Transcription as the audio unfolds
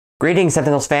Greetings,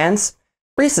 Sentinels fans!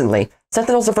 Recently,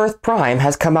 Sentinels of Earth Prime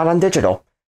has come out on digital.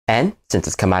 And since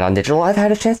it's come out on digital, I've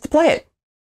had a chance to play it.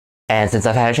 And since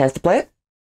I've had a chance to play it,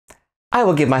 I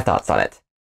will give my thoughts on it.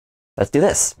 Let's do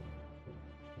this.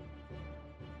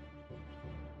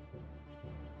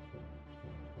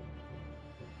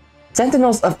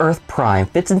 Sentinels of Earth Prime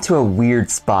fits into a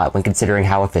weird spot when considering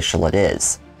how official it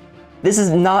is. This is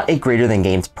not a Greater Than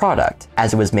Games product,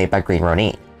 as it was made by Green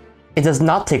Ronin. It does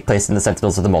not take place in the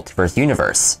Sentinels of the Multiverse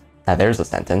universe. Now there's a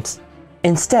sentence.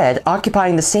 Instead,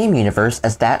 occupying the same universe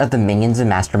as that of the Minions and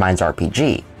Masterminds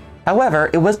RPG. However,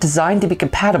 it was designed to be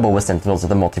compatible with Sentinels of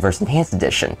the Multiverse Enhanced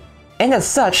Edition. And as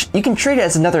such, you can treat it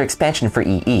as another expansion for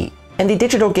EE. And the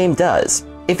digital game does.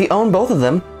 If you own both of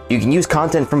them, you can use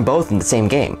content from both in the same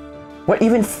game. What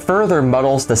even further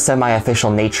muddles the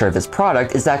semi-official nature of this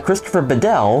product is that Christopher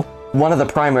Bedell, one of the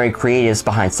primary creatives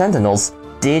behind Sentinels,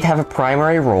 did have a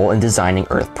primary role in designing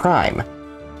Earth Prime.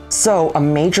 So, a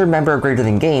major member of Greater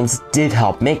Than Games did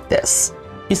help make this.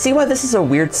 You see why this is a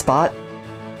weird spot?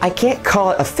 I can't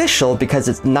call it official because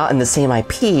it's not in the same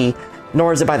IP,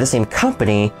 nor is it by the same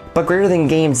company, but Greater Than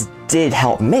Games did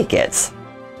help make it.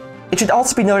 It should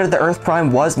also be noted that Earth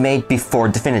Prime was made before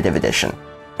Definitive Edition.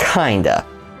 Kinda.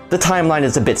 The timeline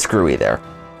is a bit screwy there.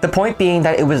 The point being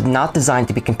that it was not designed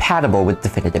to be compatible with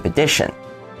Definitive Edition.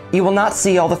 You will not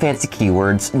see all the fancy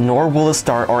keywords, nor will the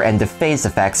start or end of phase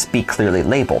effects be clearly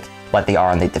labeled, like they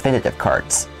are on the Definitive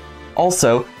cards.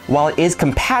 Also, while it is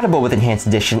compatible with Enhanced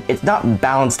Edition, it's not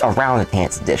balanced around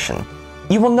Enhanced Edition.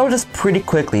 You will notice pretty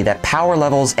quickly that power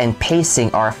levels and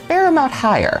pacing are a fair amount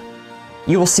higher.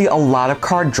 You will see a lot of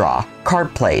card draw,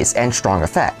 card plays, and strong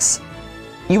effects.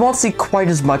 You won't see quite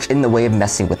as much in the way of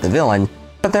messing with the villain,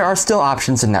 but there are still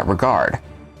options in that regard.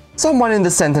 Someone in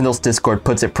the Sentinels Discord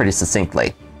puts it pretty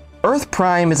succinctly. Earth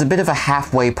Prime is a bit of a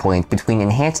halfway point between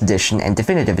Enhanced Edition and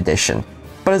Definitive Edition,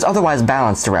 but is otherwise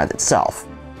balanced around itself.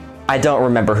 I don't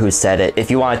remember who said it. If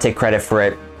you want to take credit for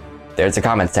it, there's a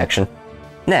comment section.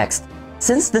 Next,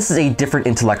 since this is a different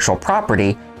intellectual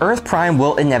property, Earth Prime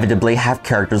will inevitably have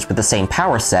characters with the same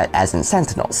power set as in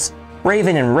Sentinels.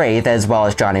 Raven and Wraith, as well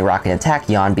as Johnny Rocket and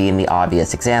Tachyon being the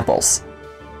obvious examples.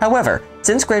 However,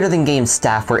 since Greater Than Games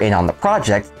staff were in on the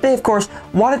project, they of course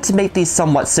wanted to make these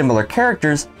somewhat similar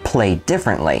characters play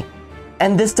differently.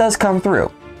 And this does come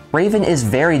through. Raven is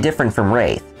very different from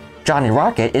Wraith. Johnny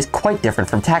Rocket is quite different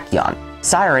from Tachyon.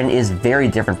 Siren is very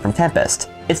different from Tempest.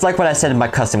 It's like what I said in my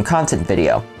custom content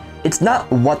video. It's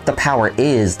not what the power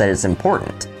is that is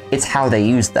important, it's how they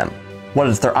use them. What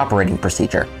is their operating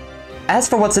procedure? As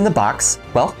for what's in the box,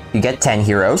 well, you get 10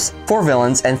 heroes, 4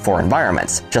 villains, and 4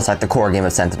 environments, just like the core game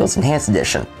of Sentinels Enhanced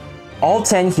Edition. All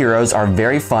 10 heroes are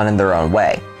very fun in their own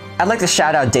way. I'd like to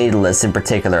shout out Daedalus in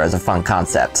particular as a fun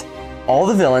concept. All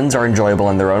the villains are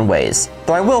enjoyable in their own ways,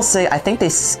 though I will say I think they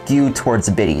skew towards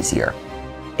a bit easier.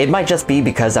 It might just be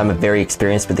because I'm very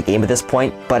experienced with the game at this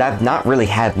point, but I've not really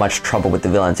had much trouble with the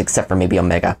villains except for maybe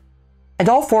Omega. And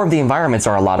all 4 of the environments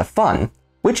are a lot of fun,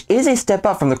 which is a step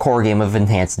up from the core game of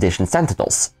Enhanced Edition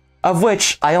Sentinels, of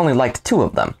which I only liked 2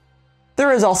 of them.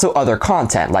 There is also other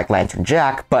content like Lantern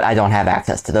Jack, but I don't have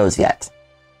access to those yet.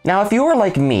 Now if you are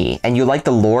like me, and you like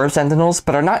the lore of Sentinels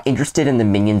but are not interested in the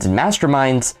Minions and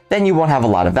Masterminds, then you won't have a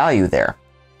lot of value there.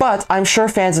 But I'm sure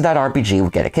fans of that RPG will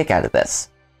get a kick out of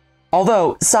this.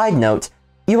 Although, side note,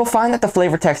 you will find that the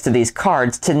flavor text of these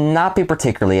cards to not be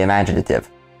particularly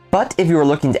imaginative. But if you are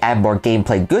looking to add more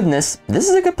gameplay goodness, this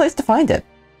is a good place to find it.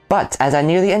 But as I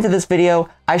near the end of this video,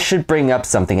 I should bring up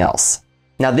something else.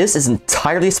 Now this is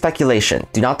entirely speculation,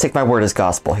 do not take my word as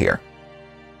gospel here.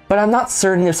 But I'm not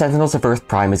certain if Sentinels of Earth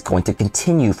Prime is going to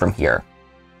continue from here.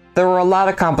 There were a lot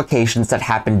of complications that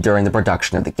happened during the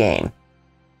production of the game.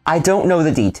 I don't know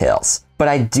the details, but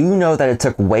I do know that it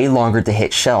took way longer to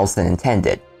hit shelves than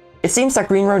intended. It seems that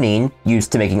Green Ronin,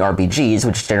 used to making RPGs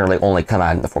which generally only come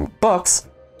out in the form of books,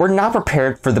 were not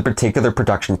prepared for the particular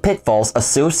production pitfalls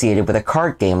associated with a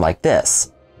card game like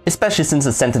this, especially since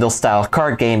the Sentinel-style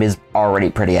card game is already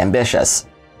pretty ambitious.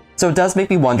 So it does make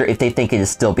me wonder if they think it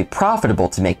is still be profitable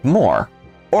to make more,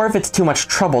 or if it's too much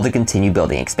trouble to continue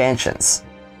building expansions.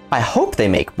 I hope they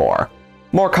make more.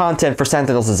 More content for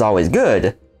Sentinels is always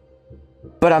good,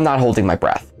 but I'm not holding my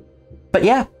breath. But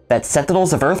yeah, that's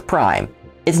Sentinels of Earth Prime.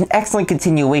 It's an excellent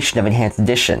continuation of Enhanced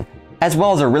Edition, as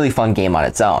well as a really fun game on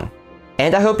its own.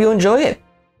 And I hope you enjoy it.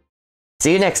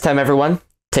 See you next time, everyone.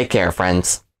 Take care,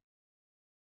 friends.